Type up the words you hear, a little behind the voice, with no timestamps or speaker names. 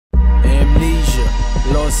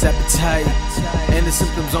lost appetite, and the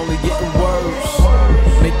symptoms only getting worse.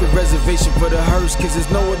 Make the reservation for the hearse, cause there's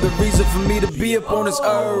no other reason for me to be up on this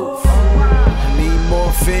earth. I need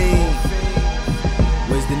morphine,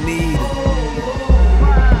 where's the need?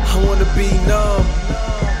 I wanna be numb,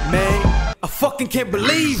 man, I fucking can't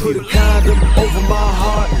believe it. Put a condom over my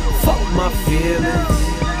heart, fuck my feelings.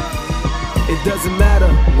 It doesn't matter,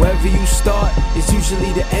 wherever you start, it's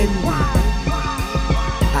usually the ending.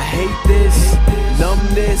 I hate this,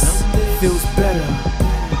 numbness feels better,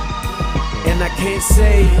 and I can't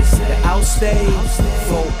say that I'll stay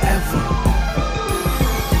forever.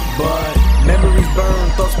 But memories burn,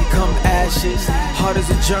 thoughts become ashes, heart is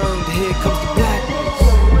adjourned, here comes the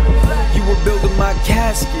blackness. You were building my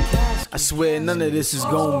casket, I swear none of this is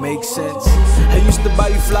gonna make sense. I used to buy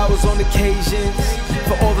you flowers on occasions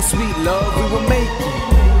for all the sweet love we were making.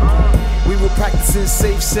 We were practicing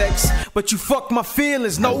safe sex, but you fucked my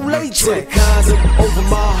feelings, no latex. Put a condom over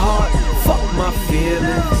my heart, fuck my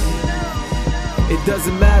feelings. It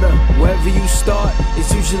doesn't matter, wherever you start,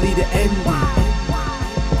 it's usually the ending.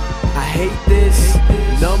 I hate this,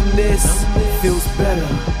 numbness feels better,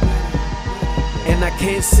 and I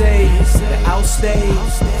can't say that I'll stay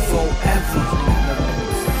forever.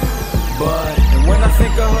 But when I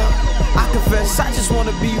think of her, I confess I just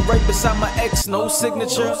wanna be right beside my ex, no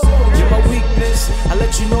signature. You're my weakness, I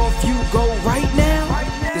let you know if you go right now,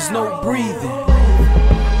 there's no breathing.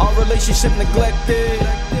 Our relationship neglected,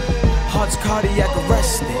 heart's cardiac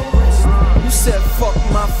arrested. You said fuck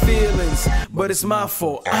my feelings, but it's my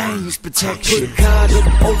fault, I ain't used protection. Put a condom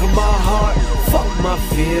over my heart, fuck my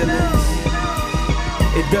feelings.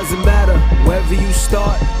 It doesn't matter, wherever you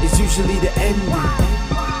start, it's usually the ending.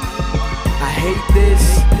 I hate this,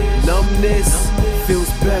 numbness feels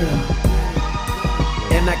better,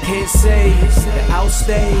 and I can't say that I'll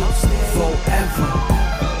stay forever.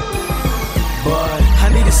 But I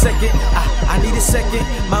need a second, I need a second.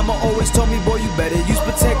 Mama always told me, boy, you better use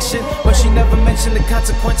protection, but she never mentioned the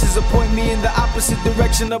consequences of pointing me in the opposite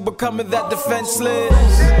direction of becoming that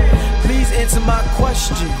defenseless. Please answer my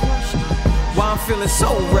question, why I'm feeling so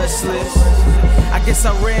restless. I guess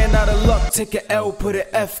I ran out of luck, take an L, put an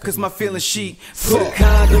F, cause my feelings sheet. Put a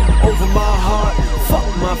condom over my heart, fuck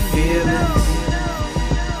my feelings.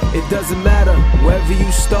 It doesn't matter, wherever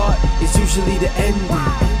you start, it's usually the ending.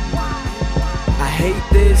 I hate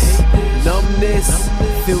this, numbness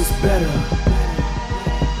feels better,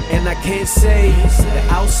 and I can't say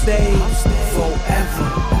that I'll stay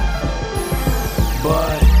forever.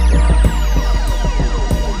 But